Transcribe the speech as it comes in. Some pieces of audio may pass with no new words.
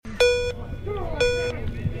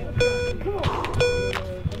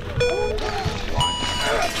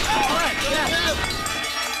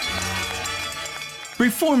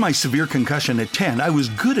Before my severe concussion at 10, I was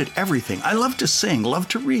good at everything. I loved to sing, loved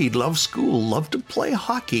to read, loved school, loved to play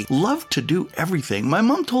hockey, loved to do everything. My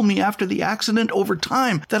mom told me after the accident over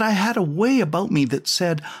time that I had a way about me that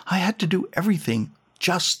said I had to do everything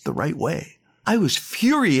just the right way. I was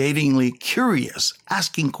infuriatingly curious,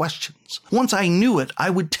 asking questions. Once I knew it, I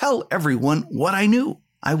would tell everyone what I knew.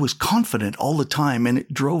 I was confident all the time, and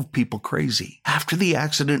it drove people crazy. After the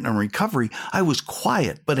accident and recovery, I was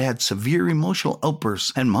quiet but had severe emotional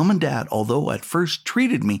outbursts, and Mom and Dad, although at first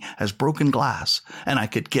treated me as broken glass and I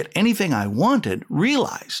could get anything I wanted,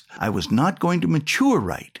 realized I was not going to mature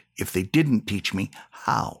right if they didn't teach me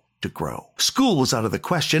how to grow. School was out of the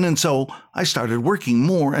question, and so I started working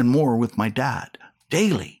more and more with my dad.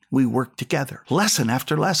 Daily, we worked together, lesson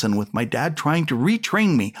after lesson, with my dad trying to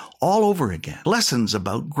retrain me all over again. Lessons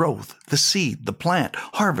about growth, the seed, the plant,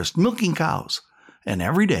 harvest, milking cows, and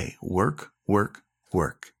every day, work, work,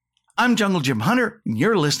 work. I'm Jungle Jim Hunter, and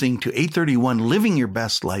you're listening to 831 Living Your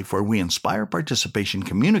Best Life, where we inspire participation,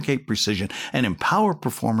 communicate precision, and empower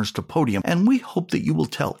performers to podium. And we hope that you will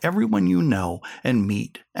tell everyone you know and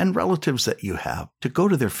meet and relatives that you have to go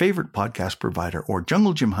to their favorite podcast provider or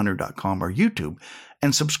junglejimhunter.com or YouTube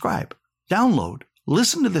and subscribe, download,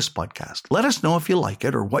 listen to this podcast. Let us know if you like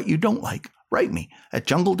it or what you don't like. Write me at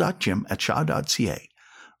jungle.jim@shaw.ca.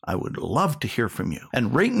 I would love to hear from you.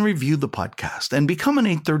 And rate and review the podcast and become an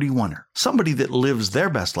 831er, somebody that lives their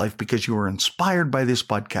best life because you are inspired by this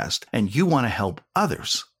podcast and you want to help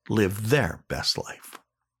others live their best life.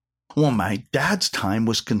 Well, my dad's time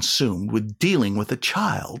was consumed with dealing with a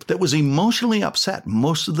child that was emotionally upset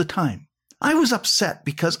most of the time. I was upset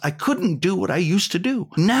because I couldn't do what I used to do.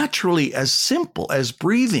 Naturally, as simple as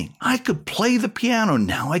breathing. I could play the piano.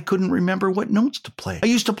 Now I couldn't remember what notes to play. I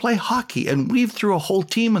used to play hockey and weave through a whole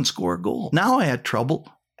team and score a goal. Now I had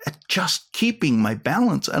trouble at just keeping my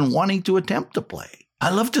balance and wanting to attempt to play. I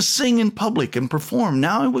loved to sing in public and perform.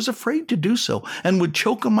 Now I was afraid to do so and would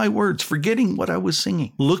choke on my words, forgetting what I was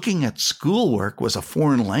singing. Looking at schoolwork was a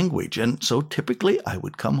foreign language, and so typically I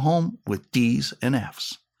would come home with D's and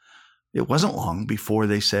F's. It wasn't long before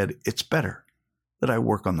they said it's better that I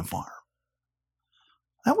work on the farm.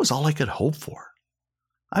 That was all I could hope for.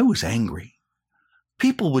 I was angry.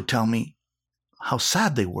 People would tell me how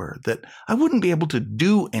sad they were that I wouldn't be able to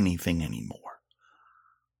do anything anymore.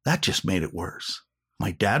 That just made it worse.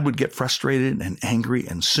 My dad would get frustrated and angry,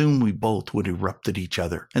 and soon we both would erupt at each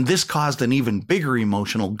other. And this caused an even bigger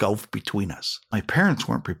emotional gulf between us. My parents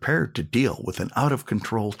weren't prepared to deal with an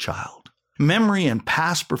out-of-control child. Memory and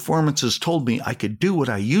past performances told me I could do what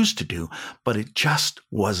I used to do, but it just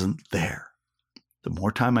wasn't there. The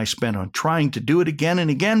more time I spent on trying to do it again and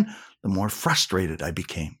again, the more frustrated I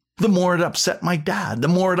became. The more it upset my dad, the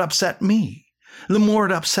more it upset me, the more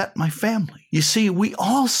it upset my family. You see, we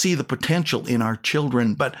all see the potential in our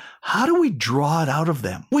children, but how do we draw it out of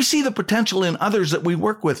them? We see the potential in others that we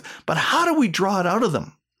work with, but how do we draw it out of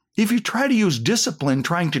them? If you try to use discipline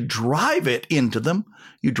trying to drive it into them,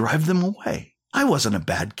 you drive them away. I wasn't a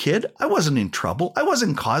bad kid. I wasn't in trouble. I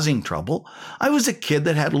wasn't causing trouble. I was a kid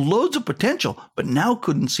that had loads of potential, but now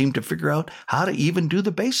couldn't seem to figure out how to even do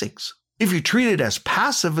the basics. If you treat it as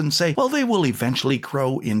passive and say, well, they will eventually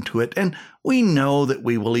grow into it, and we know that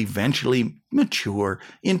we will eventually mature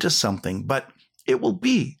into something, but it will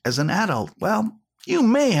be as an adult. Well, you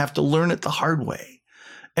may have to learn it the hard way.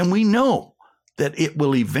 And we know that it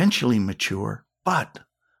will eventually mature, but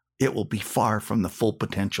it will be far from the full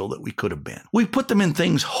potential that we could have been. We put them in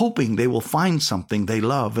things hoping they will find something they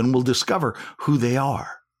love and will discover who they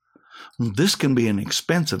are. This can be an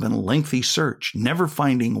expensive and lengthy search, never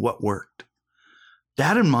finding what worked.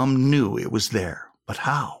 Dad and Mom knew it was there, but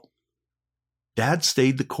how? Dad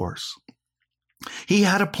stayed the course. He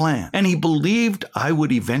had a plan, and he believed I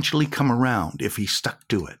would eventually come around if he stuck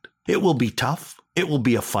to it. It will be tough. It will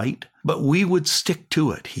be a fight, but we would stick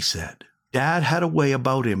to it, he said. Dad had a way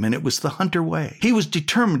about him, and it was the Hunter way. He was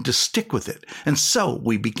determined to stick with it, and so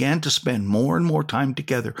we began to spend more and more time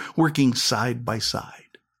together, working side by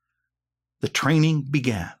side. The training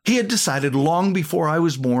began. He had decided long before I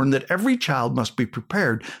was born that every child must be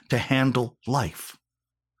prepared to handle life.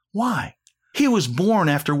 Why? He was born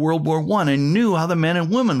after World War I and knew how the men and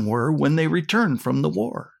women were when they returned from the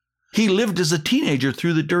war. He lived as a teenager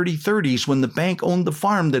through the dirty 30s when the bank owned the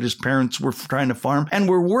farm that his parents were trying to farm and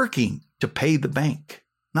were working to pay the bank,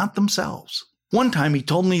 not themselves. One time he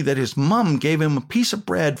told me that his mom gave him a piece of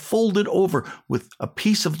bread folded over with a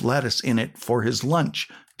piece of lettuce in it for his lunch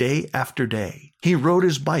day after day. He rode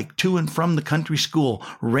his bike to and from the country school,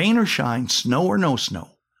 rain or shine, snow or no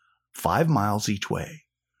snow, 5 miles each way.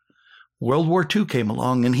 World War II came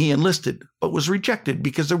along and he enlisted, but was rejected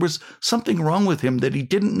because there was something wrong with him that he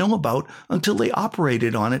didn't know about until they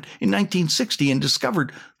operated on it in 1960 and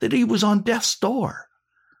discovered that he was on death's door.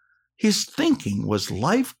 His thinking was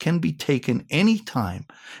life can be taken any time,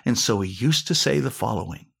 and so he used to say the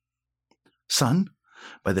following: "Son,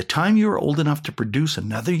 by the time you are old enough to produce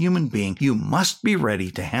another human being, you must be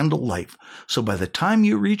ready to handle life. So by the time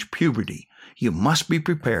you reach puberty, you must be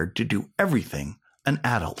prepared to do everything an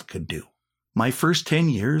adult could do." My first 10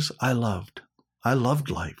 years, I loved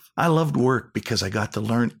life. I loved work because I got to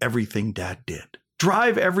learn everything Dad did.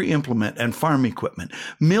 Drive every implement and farm equipment,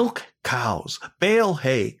 milk cows, bale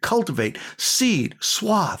hay, cultivate, seed,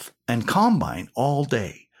 swath, and combine all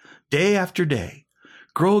day after day.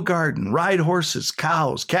 Grow a garden, ride horses,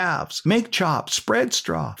 cows, calves, make chops, spread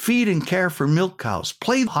straw, feed and care for milk cows,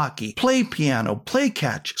 play hockey, play piano, play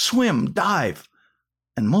catch, swim, dive,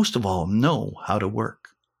 and most of all, know how to work.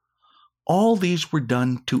 All these were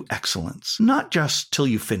done to excellence, not just till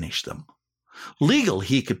you finished them. Legal,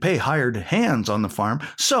 he could pay hired hands on the farm,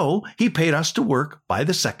 so he paid us to work by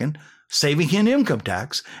the second, saving in income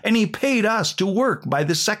tax, and he paid us to work by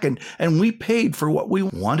the second, and we paid for what we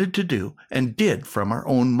wanted to do and did from our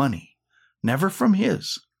own money, never from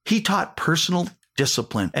his. He taught personal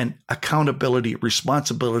discipline and accountability,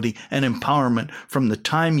 responsibility, and empowerment from the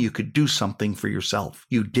time you could do something for yourself.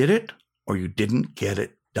 You did it or you didn't get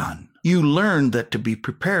it done. You learned that to be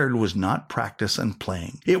prepared was not practice and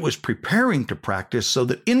playing. It was preparing to practice so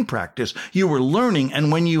that in practice you were learning,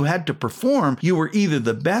 and when you had to perform, you were either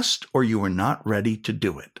the best or you were not ready to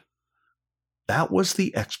do it. That was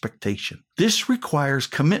the expectation. This requires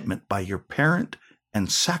commitment by your parent and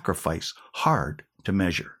sacrifice hard to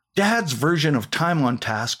measure. Dad's version of time on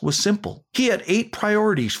task was simple. He had 8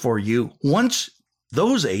 priorities for you. Once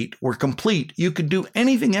those 8 were complete, you could do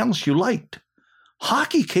anything else you liked.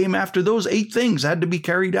 Hockey came after those 8 things had to be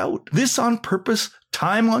carried out. This on-purpose,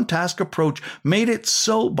 time-on-task approach made it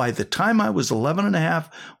so by the time I was 11 and a half,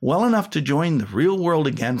 well enough to join the real world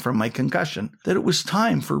again from my concussion, that it was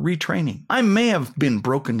time for retraining. I may have been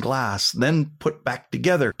broken glass, then put back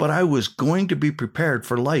together, but I was going to be prepared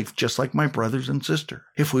for life just like my brothers and sister.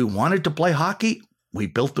 If we wanted to play hockey, we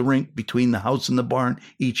built the rink between the house and the barn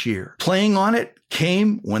each year. Playing on it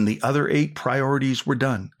came when the other 8 priorities were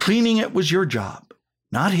done. Cleaning it was your job,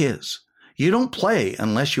 not his. You don't play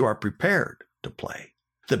unless you are prepared to play.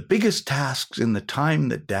 The biggest tasks in the time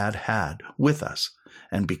that Dad had with us,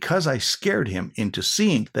 and because I scared him into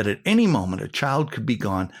seeing that at any moment a child could be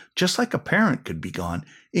gone, just like a parent could be gone,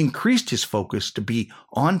 increased his focus to be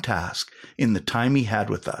on task in the time he had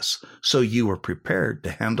with us, so you were prepared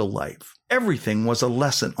to handle life. Everything was a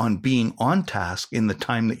lesson on being on task in the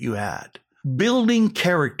time that you had. Building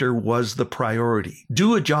character was the priority.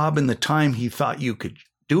 Do a job in the time he thought you could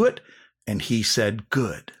do it, and he said,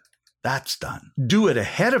 good, that's done. Do it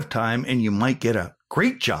ahead of time, and you might get a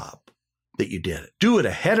great job that you did it. Do it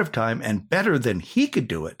ahead of time and better than he could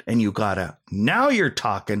do it, and you got a now you're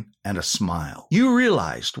talking and a smile. You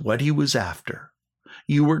realized what he was after.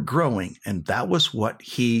 You were growing, and that was what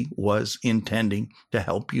he was intending to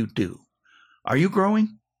help you do. Are you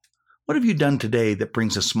growing? What have you done today that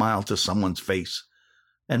brings a smile to someone's face?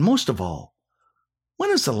 And most of all, when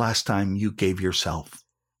is the last time you gave yourself,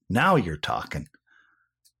 now you're talking,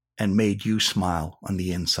 and made you smile on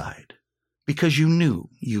the inside? Because you knew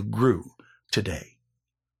you grew today.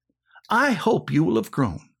 I hope you will have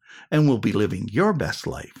grown and will be living your best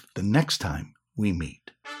life the next time we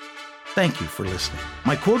meet. Thank you for listening.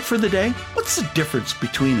 My quote for the day: what's the difference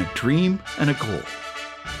between a dream and a goal?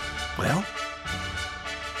 Well,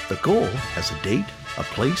 the goal has a date, a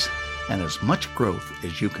place, and as much growth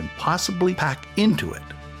as you can possibly pack into it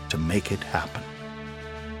to make it happen.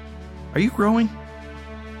 Are you growing?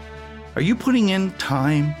 Are you putting in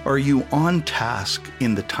time, or are you on task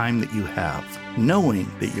in the time that you have,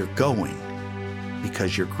 knowing that you're going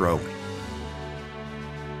because you're growing?